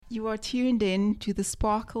You are tuned in to the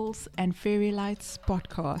Sparkles and Fairy Lights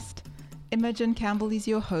podcast. Imogen Campbell is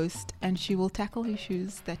your host, and she will tackle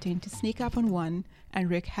issues that tend to sneak up on one and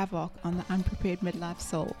wreak havoc on the unprepared midlife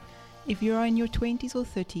soul. If you are in your 20s or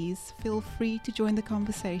 30s, feel free to join the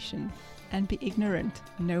conversation and be ignorant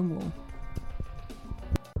no more.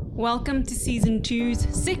 Welcome to Season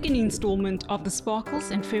 2's second installment of the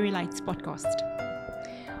Sparkles and Fairy Lights podcast.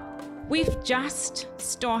 We've just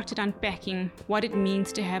started unpacking what it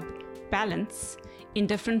means to have balance in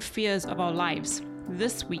different spheres of our lives.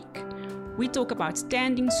 This week, we talk about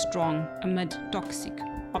standing strong amid toxic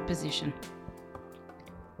opposition.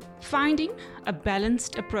 Finding a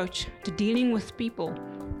balanced approach to dealing with people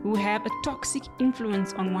who have a toxic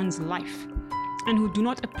influence on one's life and who do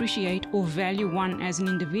not appreciate or value one as an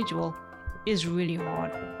individual is really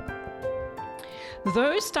hard.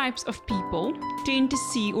 Those types of people tend to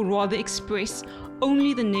see, or rather express,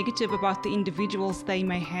 only the negative about the individuals they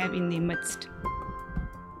may have in their midst.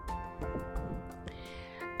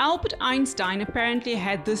 Albert Einstein apparently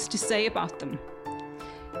had this to say about them: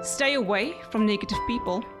 stay away from negative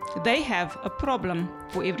people. They have a problem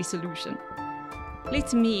for every solution.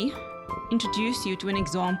 Let me introduce you to an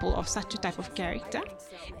example of such a type of character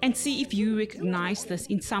and see if you recognize this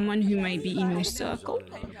in someone who may be in your circle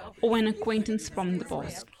or an acquaintance from the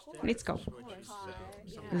past. Let's go.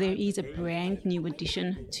 There is a brand new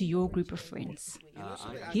addition to your group of friends.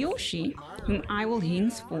 He or she, whom I will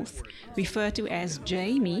henceforth refer to as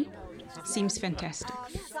Jamie, seems fantastic.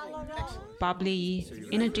 Bubbly,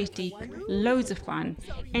 energetic, loads of fun,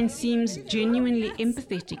 and seems genuinely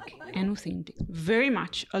empathetic and authentic. Very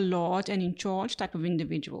much a large and in charge type of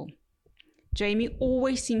individual. Jamie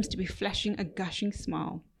always seems to be flashing a gushing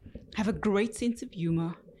smile, have a great sense of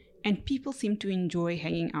humor, and people seem to enjoy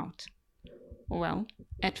hanging out. Well,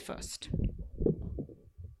 at first.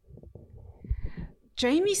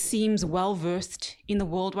 Jamie seems well versed in the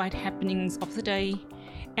worldwide happenings of the day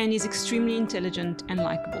and is extremely intelligent and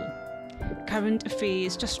likable. Current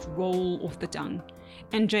affairs just roll off the tongue,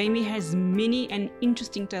 and Jamie has many an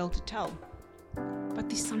interesting tale to tell. But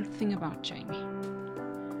there's something about Jamie.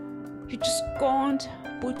 You just can't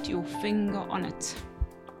put your finger on it.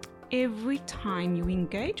 Every time you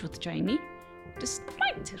engage with Jamie,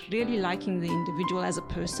 despite really liking the individual as a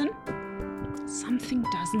person, something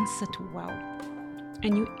doesn't sit well,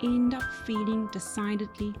 and you end up feeling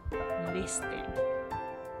decidedly less than.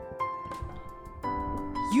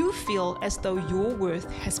 You feel as though your worth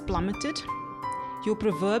has plummeted, your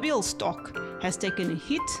proverbial stock has taken a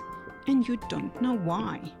hit, and you don't know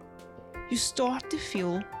why. You start to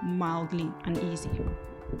feel mildly uneasy.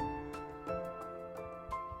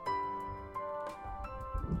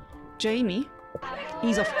 Jamie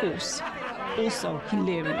is, of course, also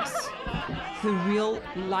hilarious, the real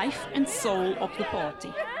life and soul of the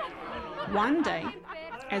party. One day,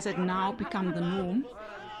 as had now become the norm,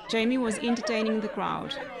 Jamie was entertaining the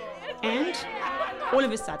crowd, and all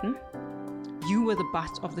of a sudden, you were the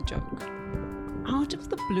butt of the joke. Out of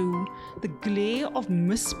the blue, the glare of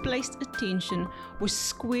misplaced attention was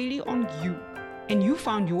squarely on you, and you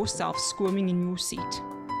found yourself squirming in your seat.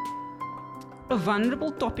 A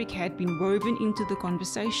vulnerable topic had been woven into the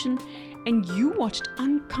conversation, and you watched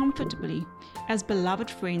uncomfortably as beloved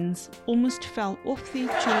friends almost fell off their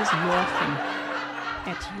chairs laughing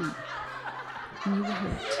at you. And you were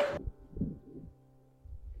hurt.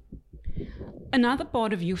 Another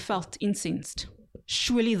part of you felt incensed.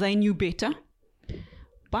 Surely they knew better.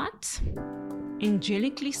 But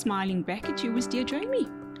angelically smiling back at you was dear Jamie.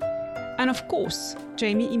 And of course,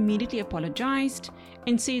 Jamie immediately apologized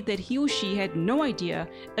and said that he or she had no idea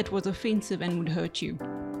it was offensive and would hurt you.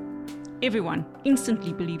 Everyone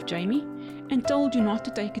instantly believed Jamie and told you not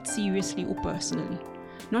to take it seriously or personally,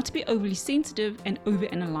 not to be overly sensitive and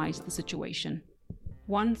overanalyze the situation.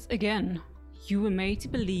 Once again, you were made to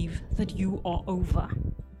believe that you are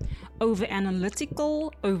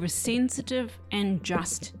over-analytical, oversensitive, and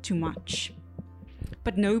just too much.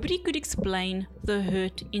 But nobody could explain the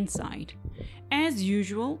hurt inside. As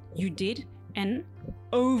usual, you did an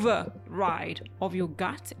override of your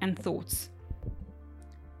gut and thoughts.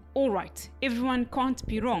 All right, everyone can't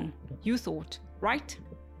be wrong, you thought, right?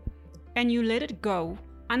 And you let it go,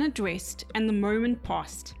 unaddressed, and the moment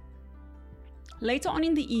passed. Later on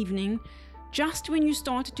in the evening, just when you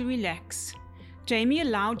started to relax, Jamie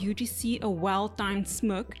allowed you to see a well-timed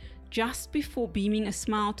smirk just before beaming a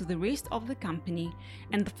smile to the rest of the company,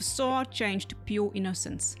 and the facade changed to pure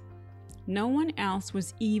innocence. No one else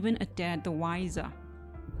was even a tad the wiser.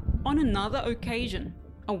 On another occasion,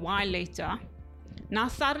 a while later, now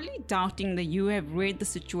thoroughly doubting that you have read the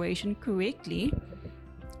situation correctly,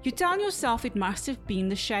 You tell yourself it must have been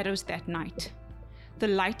the shadows that night. The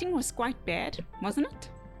lighting was quite bad, wasn't it?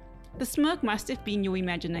 The smirk must have been your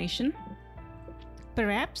imagination.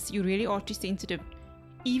 Perhaps you really are too sensitive,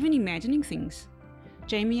 even imagining things.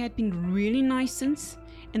 Jamie had been really nice since,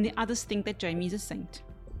 and the others think that Jamie is a saint.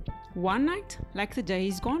 One night, like the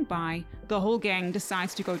days gone by, the whole gang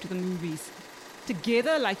decides to go to the movies.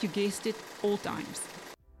 Together, like you guessed it, all times.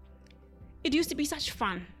 It used to be such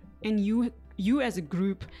fun, and you as a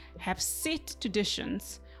group have set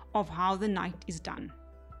traditions of how the night is done.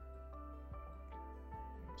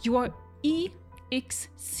 You are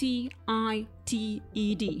EXCITED.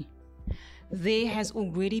 There has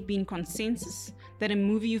already been consensus that a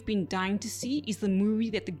movie you've been dying to see is the movie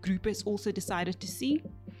that the group has also decided to see.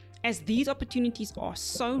 As these opportunities are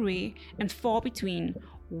so rare and far between,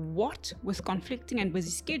 what with conflicting and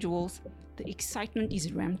busy schedules, the excitement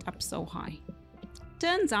is ramped up so high.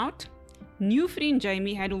 Turns out, new friend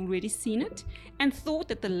Jamie had already seen it and thought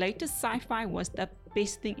that the latest sci-fi was the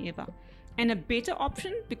best thing ever, and a better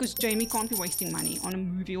option because Jamie can't be wasting money on a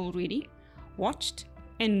movie already. Watched,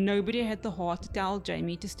 and nobody had the heart to tell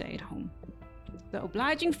Jamie to stay at home. The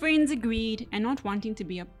obliging friends agreed, and not wanting to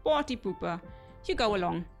be a party pooper, you go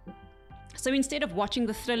along. So instead of watching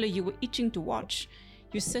the thriller you were itching to watch,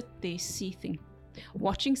 you sit there seething,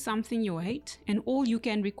 watching something you hate, and all you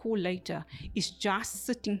can recall later is just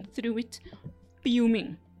sitting through it,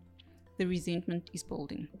 fuming. The resentment is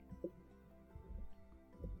building.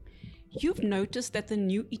 You've noticed that the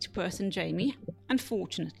new it person, Jamie,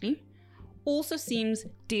 unfortunately, also seems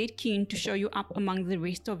dead keen to show you up among the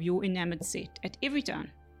rest of your enamored set at every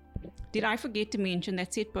turn. Did I forget to mention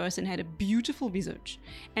that said person had a beautiful visage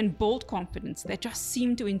and bold confidence that just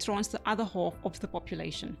seemed to entrance the other half of the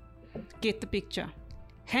population? Get the picture.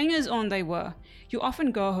 Hangers on they were. You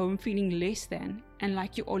often go home feeling less than and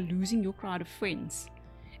like you are losing your crowd of friends.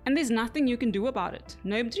 And there's nothing you can do about it.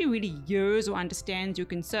 Nobody really hears or understands your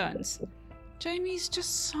concerns. Jamie's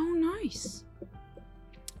just so nice.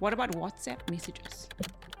 What about WhatsApp messages?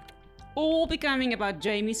 All becoming about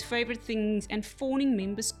Jamie's favorite things, and fawning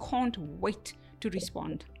members can't wait to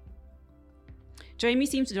respond. Jamie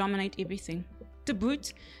seems to dominate everything. To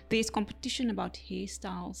boot, there's competition about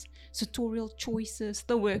hairstyles, sartorial choices,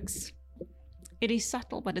 the works. It is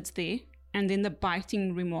subtle, but it's there, and then the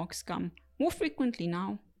biting remarks come more frequently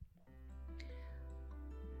now.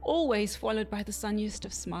 Always followed by the sunniest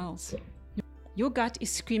of smiles. Your gut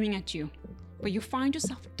is screaming at you, but you find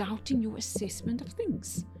yourself doubting your assessment of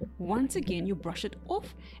things. Once again, you brush it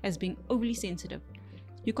off as being overly sensitive.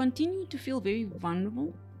 You continue to feel very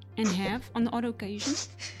vulnerable and have, on the odd occasion,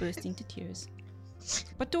 burst into tears.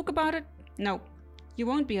 But talk about it? No, you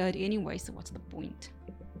won't be heard anyway, so what's the point?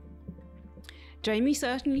 Jamie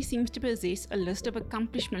certainly seems to possess a list of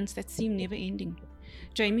accomplishments that seem never ending.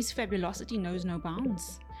 Jamie's fabulosity knows no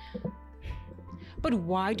bounds. But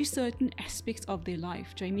why do certain aspects of their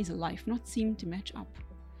life, Jamie's life, not seem to match up?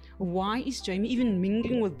 Why is Jamie even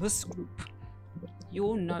mingling with this group?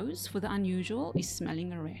 Your nose for the unusual is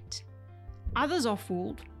smelling a rat. Others are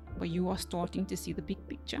fooled, but you are starting to see the big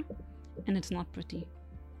picture, and it's not pretty.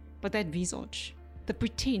 But that visage, the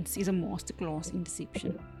pretense, is a masterclass in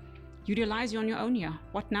deception. You realize you're on your own here.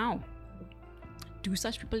 What now? Do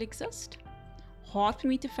such people exist? Hard for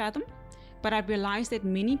me to fathom, but I've realized that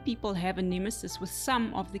many people have a nemesis with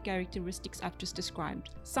some of the characteristics I've just described.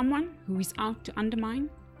 Someone who is out to undermine,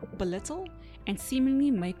 belittle, and seemingly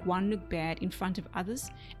make one look bad in front of others,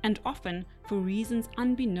 and often for reasons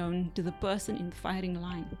unbeknown to the person in the firing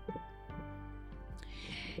line.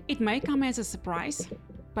 It may come as a surprise,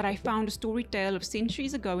 but I found a story tale of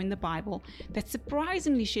centuries ago in the Bible that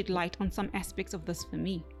surprisingly shed light on some aspects of this for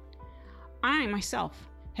me. I myself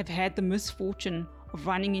have had the misfortune of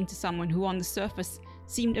running into someone who on the surface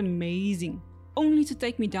seemed amazing, only to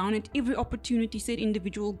take me down at every opportunity said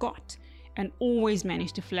individual got, and always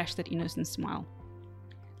managed to flash that innocent smile.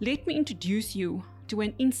 Let me introduce you to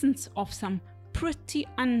an instance of some pretty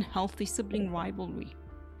unhealthy sibling rivalry.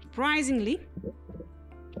 Surprisingly,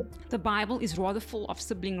 the Bible is rather full of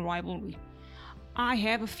sibling rivalry. I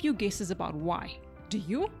have a few guesses about why. Do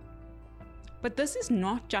you? But this is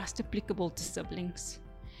not just applicable to siblings.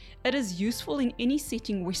 It is useful in any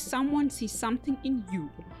setting where someone sees something in you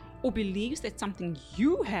or believes that something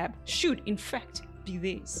you have should in fact be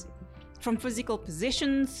theirs. From physical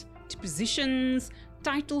possessions to positions,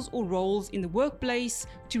 titles or roles in the workplace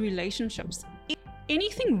to relationships.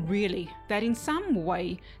 Anything really that in some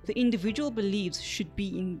way the individual believes should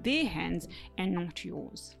be in their hands and not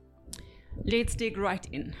yours. Let's dig right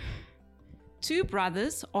in. Two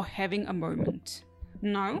brothers are having a moment.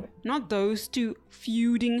 No, not those two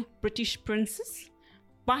feuding British princes,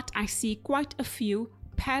 but I see quite a few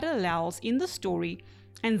parallels in the story,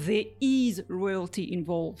 and there is royalty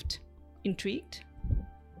involved. Intrigued?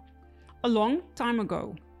 A long time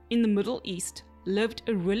ago, in the Middle East, lived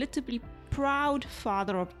a relatively proud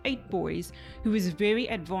father of 8 boys who was very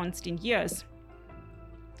advanced in years.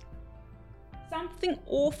 Something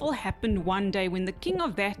awful happened one day when the king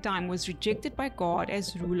of that time was rejected by God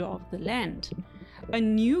as ruler of the land. A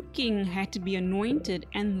new king had to be anointed,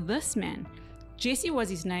 and this man, Jesse was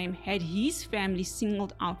his name, had his family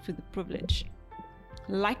singled out for the privilege.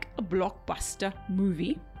 Like a blockbuster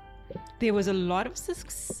movie, there was a lot of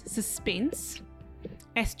suspense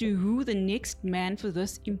as to who the next man for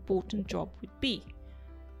this important job would be.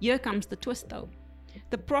 Here comes the twist though.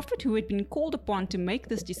 The prophet who had been called upon to make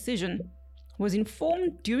this decision was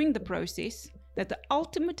informed during the process that the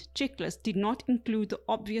ultimate checklist did not include the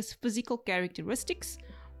obvious physical characteristics,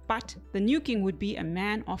 but the new king would be a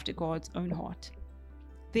man after God's own heart.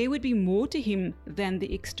 There would be more to him than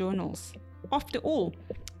the externals. After all,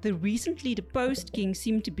 the recently deposed king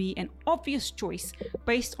seemed to be an obvious choice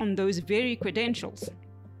based on those very credentials.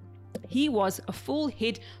 He was a full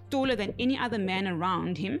head taller than any other man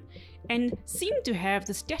around him and seemed to have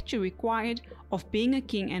the stature required of being a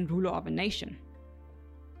king and ruler of a nation.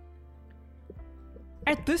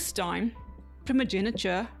 At this time,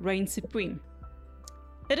 primogeniture reigned supreme.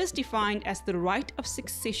 It is defined as the right of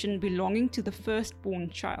succession belonging to the firstborn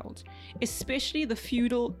child, especially the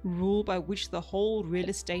feudal rule by which the whole real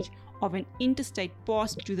estate of an interstate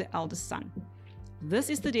passed to the eldest son. This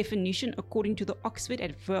is the definition according to the Oxford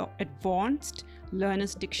Advanced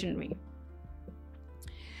Learner's Dictionary.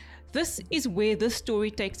 This is where this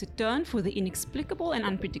story takes a turn for the inexplicable and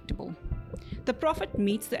unpredictable. The prophet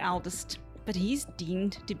meets the eldest, but he is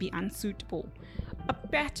deemed to be unsuitable, a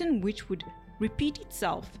pattern which would repeat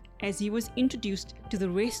itself as he was introduced to the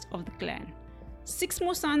rest of the clan. 6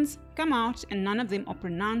 more sons come out, and none of them are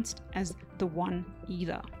pronounced as the one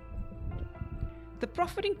either. The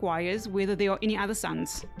prophet inquires whether there are any other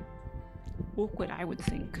sons. Awkward, I would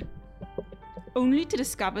think. Only to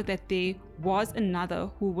discover that there was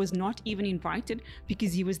another who was not even invited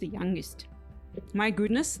because he was the youngest. My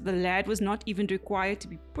goodness, the lad was not even required to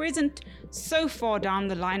be present, so far down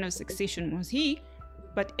the line of succession was he,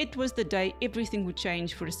 but it was the day everything would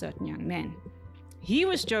change for a certain young man. He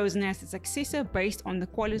was chosen as the successor based on the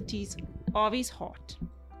qualities of his heart.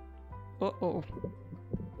 Uh-oh.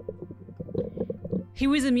 He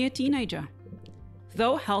was a mere teenager.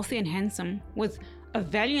 Though healthy and handsome, with a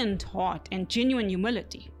valiant heart and genuine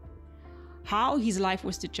humility. How his life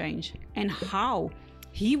was to change, and how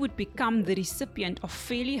he would become the recipient of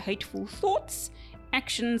fairly hateful thoughts,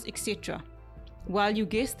 actions, etc. While you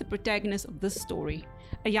guess the protagonist of this story,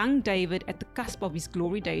 a young David at the cusp of his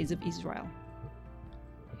glory days of Israel.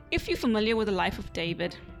 If you're familiar with the life of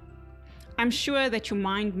David, I'm sure that your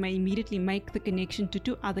mind may immediately make the connection to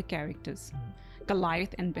 2 other characters,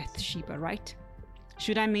 Goliath and Bathsheba, right?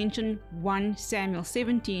 Should I mention 1 Samuel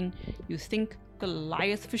 17, you think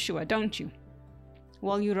Goliath for sure, don't you?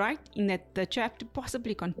 Well, you're right in that the chapter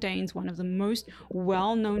possibly contains one of the most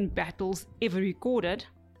well-known battles ever recorded.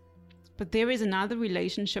 But there is another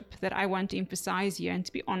relationship that I want to emphasize here, and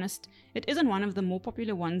to be honest, it isn't one of the more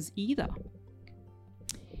popular ones either.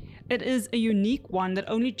 It is a unique one that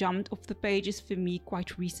only jumped off the pages for me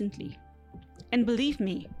quite recently. And believe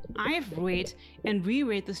me, I have read and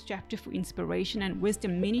reread this chapter for inspiration and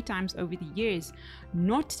wisdom many times over the years,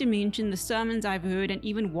 not to mention the sermons I've heard and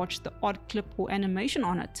even watched the odd clip or animation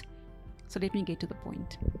on it. So let me get to the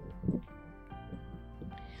point.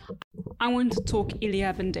 I want to talk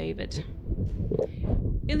Eliab and David.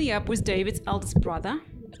 Eliab was David's eldest brother.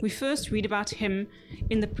 We first read about him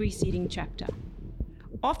in the preceding chapter.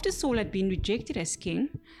 After Saul had been rejected as king,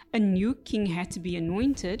 a new king had to be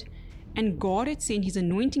anointed, and God had sent his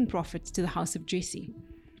anointing prophets to the house of Jesse.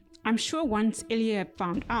 I'm sure once Eliab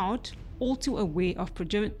found out, all too aware of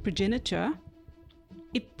progeniture,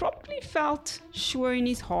 it probably felt sure in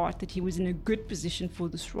his heart that he was in a good position for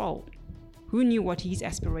this role. Who knew what his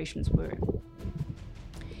aspirations were?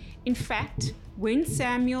 In fact, when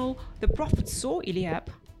Samuel the prophet saw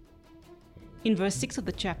Eliab, in verse 6 of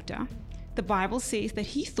the chapter, the Bible says that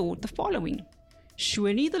he thought the following: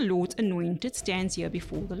 surely the Lord's anointed stands here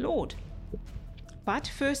before the Lord. But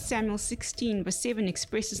 1 Samuel 16 verse 7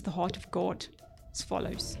 expresses the heart of God as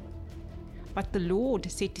follows: but the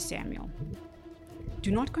Lord said to Samuel,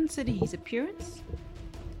 do not consider his appearance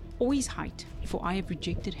or his height, for I have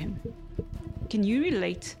rejected him. Can you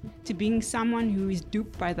relate to being someone who is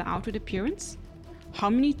duped by the outward appearance? How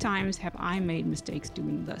many times have I made mistakes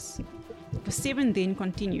doing this? Verse 7 then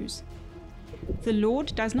continues, The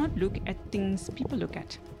Lord does not look at things people look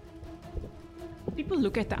at. People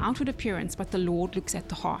look at the outward appearance, but the Lord looks at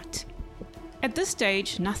the heart. At this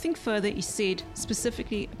stage, nothing further is said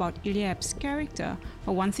specifically about Eliab's character,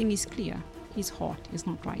 but one thing is clear: his heart is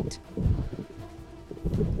not right.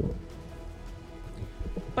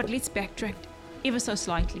 But let's backtrack ever so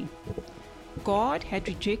slightly. God had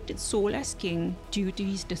rejected Saul as king due to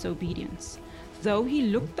his disobedience. Though he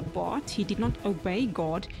looked the part, he did not obey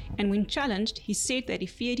God, and when challenged, he said that he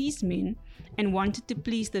feared his men and wanted to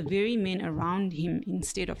please the very men around him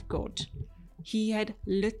instead of God. He had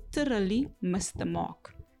literally missed the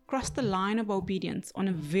mark, crossed the line of obedience on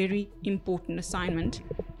a very important assignment,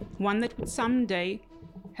 one that would someday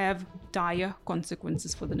have dire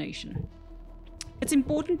consequences for the nation. It's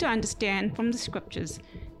important to understand from the scriptures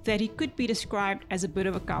that he could be described as a bit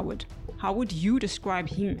of a coward. How would you describe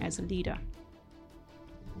him as a leader?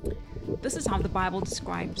 This is how the Bible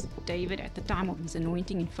describes David at the time of his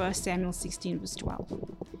anointing in 1 Samuel 16 verse 12.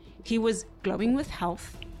 He was glowing with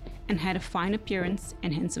health and had a fine appearance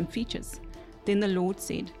and handsome features. Then the Lord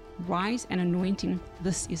said, "Rise and anoint him,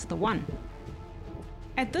 this is the one."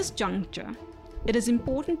 At this juncture, it is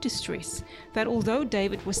important to stress that although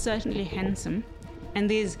David was certainly handsome, and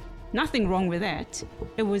there's nothing wrong with that,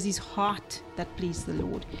 it was his heart that pleased the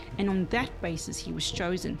Lord, and on that basis he was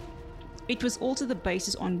chosen. It was also the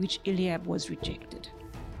basis on which Eliab was rejected.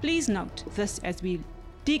 Please note this as we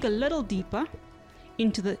dig a little deeper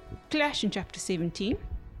into the clash in chapter 17.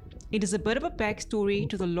 It is a bit of a backstory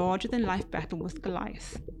to the larger-than-life battle with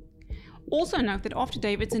Goliath. Also note that after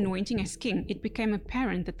David's anointing as king, it became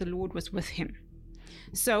apparent that the Lord was with him.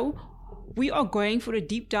 So, we are going for a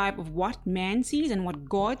deep dive of what man sees and what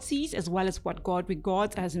God sees, as well as what God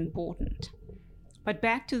regards as important. But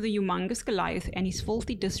back to the humongous Goliath and his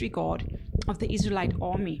filthy disregard of the Israelite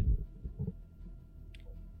army.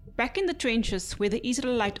 Back in the trenches, where the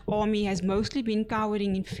Israelite army has mostly been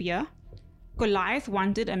cowering in fear, Goliath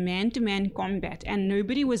wanted a man-to-man combat, and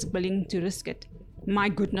nobody was willing to risk it. My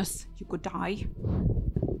goodness, you could die.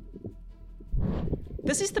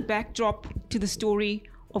 This is the backdrop to the story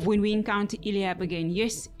of when we encounter Eliab again,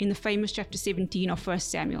 yes, in the famous chapter 17 of 1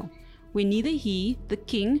 Samuel, where neither he, the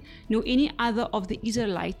king, nor any other of the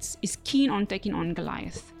Israelites is keen on taking on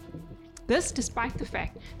Goliath. This despite the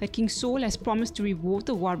fact that King Saul has promised to reward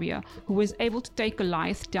the warrior who was able to take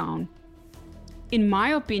Goliath down. In my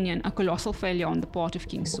opinion, a colossal failure on the part of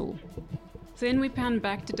King Saul. Then we pan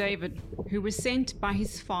back to David, who was sent by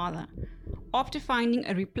his father after finding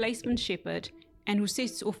a replacement shepherd, and who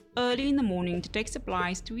sets off early in the morning to take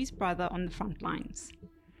supplies to his brother on the front lines.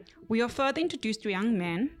 We are further introduced to a young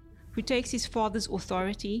man who takes his father's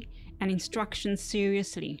authority and instructions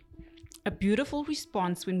seriously. A beautiful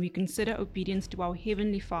response when we consider obedience to our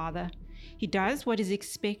Heavenly Father. He does what is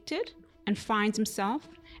expected and finds himself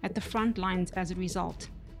at the front lines as a result.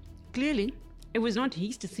 Clearly, it was not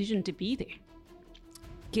his decision to be there.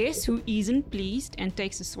 Guess who isn't pleased and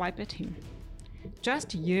takes a swipe at him?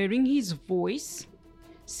 Just hearing his voice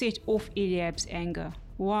set off Eliab's anger.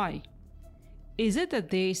 Why? Is it that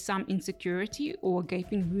there is some insecurity or a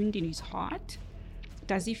gaping wound in his heart?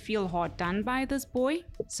 Does he feel hard done by this boy?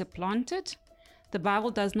 Supplanted? The Bible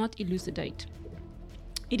does not elucidate.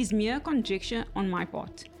 It is mere conjecture on my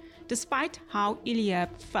part. Despite how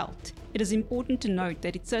Eliab felt, it is important to note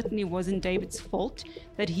that it certainly wasn't David's fault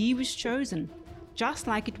that he was chosen, just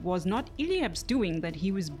like it was not Eliab's doing that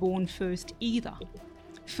he was born first either.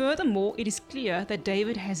 Furthermore, it is clear that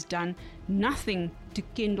David has done nothing to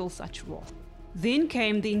kindle such wrath. Then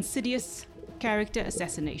came the insidious character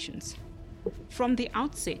assassinations. From the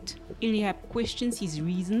outset, Eliab questions his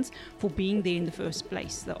reasons for being there in the first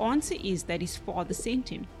place. The answer is that his father sent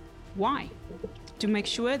him. Why? To make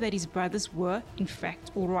sure that his brothers were, in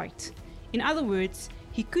fact, all right. In other words,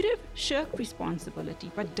 he could have shirked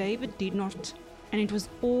responsibility, but David did not, and it was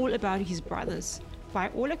all about his brothers. By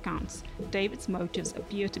all accounts, David's motives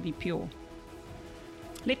appear to be pure.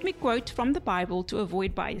 Let me quote from the Bible to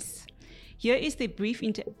avoid bias. Here is their brief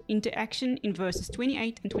interaction in verses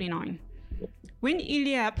 28 and 29. When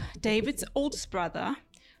Eliab, David's oldest brother,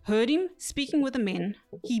 heard him speaking with the men,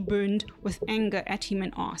 he burned with anger at him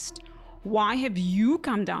and asked, "Why have you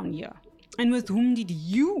come down here? And with whom did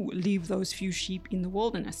you leave those few sheep in the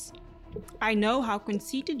wilderness? I know how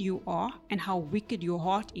conceited you are and how wicked your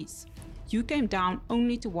heart is. You came down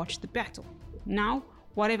only to watch the battle. Now,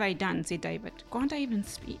 what have I done?" said David. "Can't I even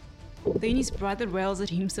speak?" Then his brother rails at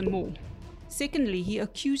him some more. Secondly, he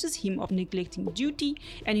accuses him of neglecting duty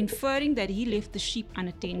and inferring that he left the sheep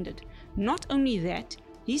unattended. Not only that,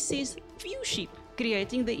 he says few sheep,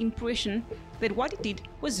 creating the impression that what he did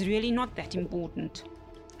was really not that important.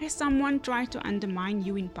 Has someone tried to undermine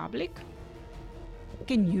you in public?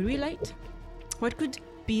 Can you relate? What could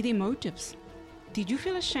be their motives? Did you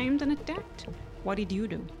feel ashamed and attacked? What did you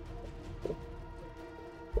do?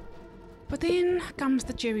 But then comes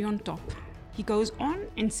the cherry on top. He goes on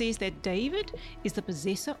and says that David is the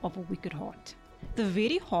possessor of a wicked heart. The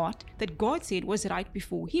very heart that God said was right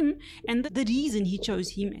before him, and the reason he chose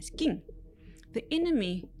him as king. The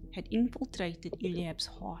enemy had infiltrated Eliab's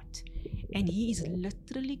heart, and he is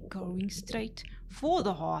literally going straight for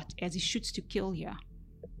the heart as he shoots to kill here.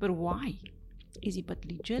 But why? Is he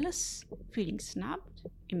bitterly jealous, feeling snubbed,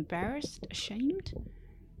 embarrassed, ashamed?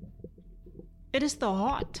 It is the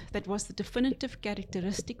heart that was the definitive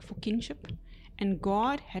characteristic for kingship, and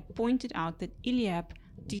God had pointed out that Eliab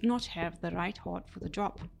did not have the right heart for the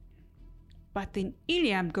job. But then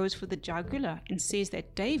Eliab goes for the jugular and says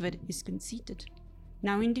that David is conceited.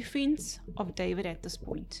 Now, in defense of David at this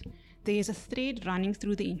point, there is a thread running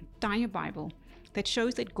through the entire Bible that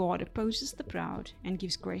shows that God opposes the proud and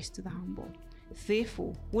gives grace to the humble.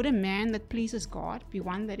 Therefore, would a man that pleases God be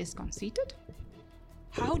one that is conceited?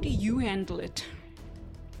 How do you handle it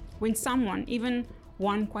when someone, even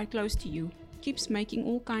one quite close to you, keeps making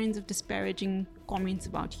all kinds of disparaging comments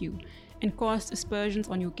about you and casts aspersions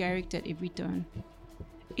on your character at every turn?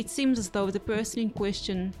 It seems as though the person in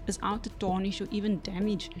question is out to tarnish or even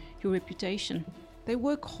damage your reputation. They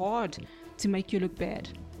work hard to make you look bad.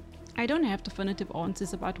 I don't have definitive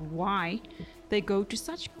answers about why they go to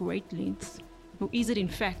such great lengths, or is it in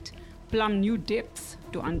fact plumb new depths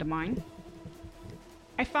to undermine?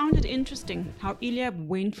 I found it interesting how Eliab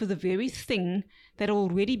went for the very thing that had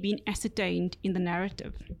already been ascertained in the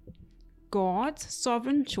narrative. God's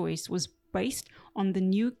sovereign choice was based on the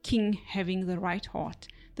new king having the right heart,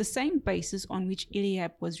 the same basis on which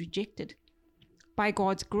Eliab was rejected. By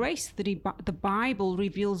God's grace, the Bible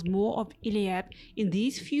reveals more of Eliab in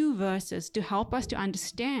these few verses to help us to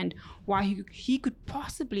understand why he could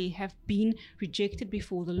possibly have been rejected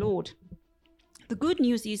before the Lord. The good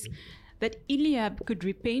news is that Eliab could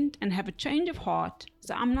repent and have a change of heart,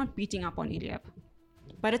 so I'm not beating up on Eliab.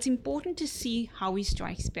 But it's important to see how he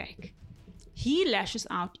strikes back. He lashes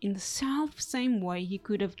out in the same way he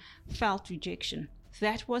could have felt rejection.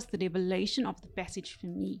 That was the revelation of the passage for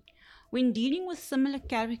me. When dealing with similar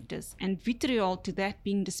characters and vitriol to that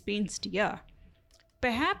being dispensed here,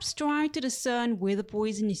 perhaps try to discern where the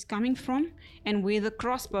poison is coming from and where the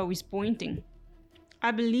crossbow is pointing.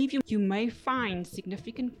 I believe you may find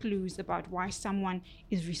significant clues about why someone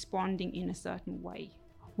is responding in a certain way.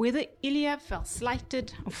 Whether Eliab felt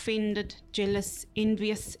slighted, offended, jealous,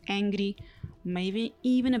 envious, angry, maybe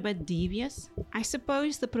even a bit devious, I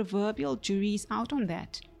suppose the proverbial jury is out on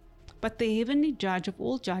that. But the heavenly judge of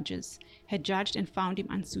all judges had judged and found him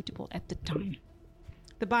unsuitable at the time.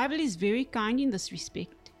 The Bible is very kind in this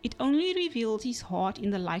respect. It only reveals his heart in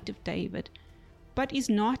the light of David, but is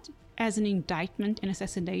not as an indictment and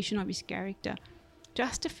assassination of his character.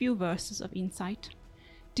 Just a few verses of insight.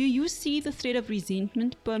 Do you see the thread of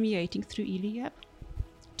resentment permeating through Eliab?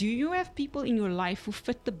 Do you have people in your life who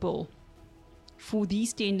fit the bill for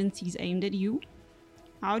these tendencies aimed at you?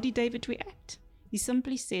 How did David react? He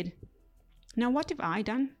simply said, "Now what have I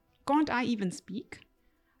done? Can't I even speak?"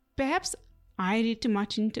 Perhaps I read too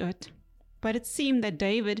much into it, but it seemed that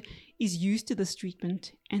David is used to this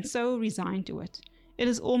treatment and so resigned to it. It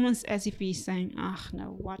is almost as if he's saying,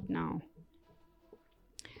 no, what now?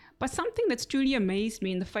 But something that's truly amazed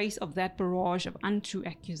me in the face of that barrage of untrue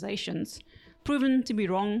accusations, proven to be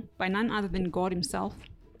wrong by none other than God himself,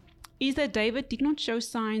 is that David did not show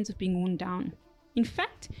signs of being worn down. In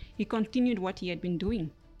fact, he continued what he had been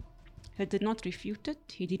doing. He did not refute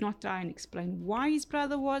it. He did not try and explain why his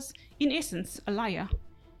brother was, in essence, a liar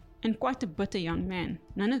and quite a bitter young man.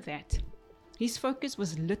 None of that. His focus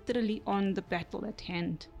was literally on the battle at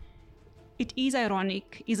hand. It is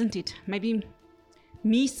ironic, isn't it? Maybe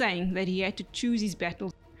me saying that he had to choose his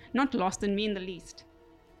battles, not lost in me in the least.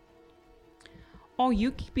 Are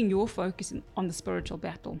you keeping your focus on the spiritual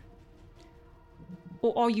battle?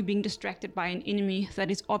 Or are you being distracted by an enemy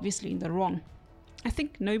that is obviously in the wrong? I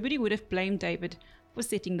think nobody would have blamed David for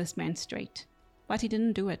setting this man straight, but he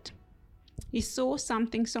didn't do it. He saw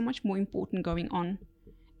something so much more important going on,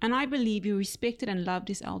 and I believe he respected and loved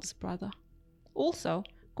his eldest brother. Also,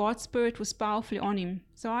 God's Spirit was powerfully on him,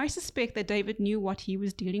 so I suspect that David knew what he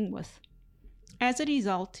was dealing with. As a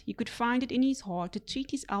result, he could find it in his heart to treat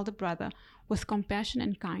his elder brother with compassion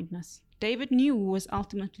and kindness. David knew who was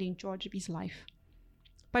ultimately in charge of his life.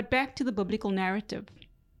 But back to the biblical narrative.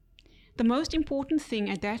 The most important thing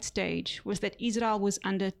at that stage was that Israel was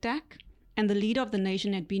under attack and the leader of the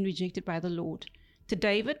nation had been rejected by the Lord. To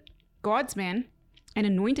David, God's man, an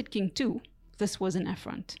anointed king too, this was an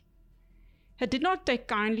affront. He did not take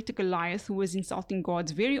kindly to Goliath, who was insulting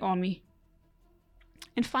God's very army.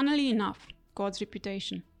 And funnily enough, God's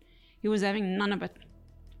reputation. He was having none of it.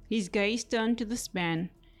 His gaze turned to this man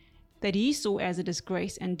that he saw as a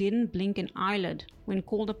disgrace and didn't blink an eyelid when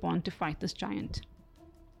called upon to fight this giant.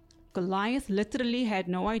 Goliath literally had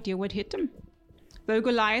no idea what hit him. Though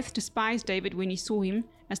Goliath despised David when he saw him,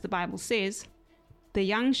 as the Bible says, the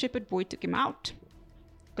young shepherd boy took him out.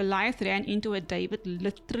 Goliath ran into a David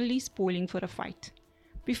literally spoiling for a fight.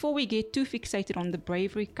 Before we get too fixated on the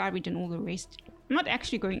bravery, courage and all the rest, I'm not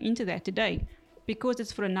actually going into that today, because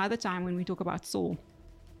it's for another time when we talk about Saul.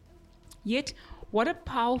 Yet, what a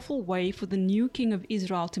powerful way for the new king of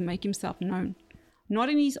Israel to make himself known, not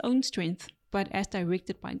in his own strength, but as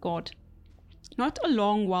directed by God. Not a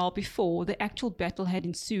long while before the actual battle had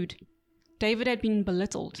ensued, David had been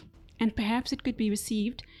belittled, and perhaps it could be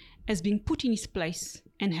received as being put in his place,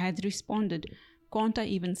 and had responded, "Can't I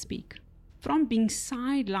even speak?" From being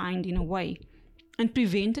sidelined in a way and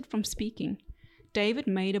prevented from speaking, David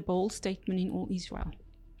made a bold statement in all Israel.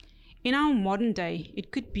 In our modern day,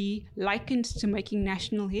 it could be likened to making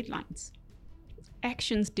national headlines.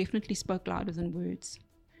 Actions definitely spoke louder than words.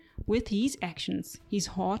 With his actions, his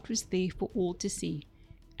heart was there for all to see,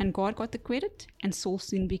 and God got the credit, and Saul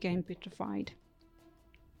soon became petrified.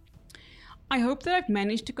 I hope that I've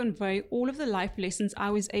managed to convey all of the life lessons I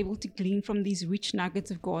was able to glean from these rich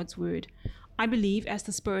nuggets of God's word. I believe, as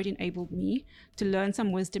the Spirit enabled me, to learn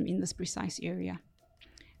some wisdom in this precise area.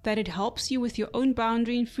 That it helps you with your own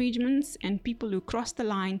boundary infringements and people who cross the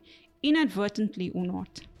line, inadvertently or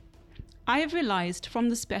not. I have realized from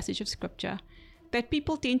this passage of Scripture that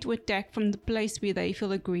people tend to attack from the place where they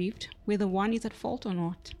feel aggrieved, whether one is at fault or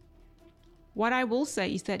not. What I will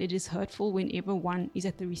say is that it is hurtful whenever one is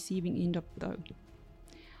at the receiving end of it, though.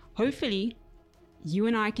 Hopefully, you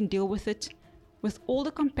and I can deal with it with all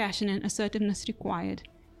the compassion and assertiveness required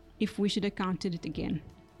if we should encounter it again,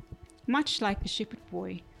 much like the shepherd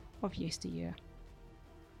boy of yesteryear.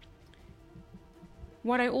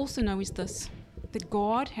 What I also know is this, that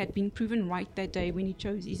God had been proven right that day when he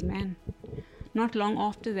chose his man. Not long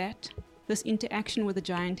after that, this interaction with the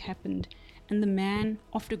giant happened, and the man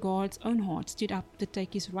after God's own heart stood up to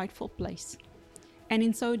take his rightful place, and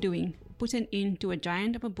in so doing, put an end to a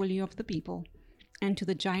giant of a bully of the people, and to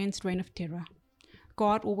the giant's reign of terror.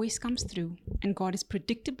 God always comes through, and God is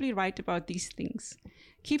predictably right about these things.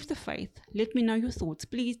 Keep the faith. Let me know your thoughts.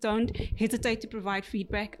 Please don't hesitate to provide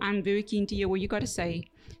feedback. I'm very keen to hear what you got to say.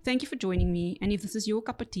 Thank you for joining me, and if this is your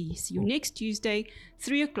cup of tea, see you next Tuesday,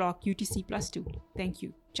 3 o'clock UTC+2. Thank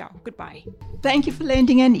you. Ciao. Goodbye. Thank you for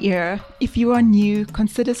lending an ear. If you are new,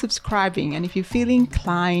 consider subscribing, and if you feel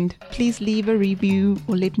inclined, please leave a review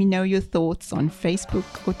or let me know your thoughts on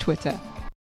Facebook or Twitter.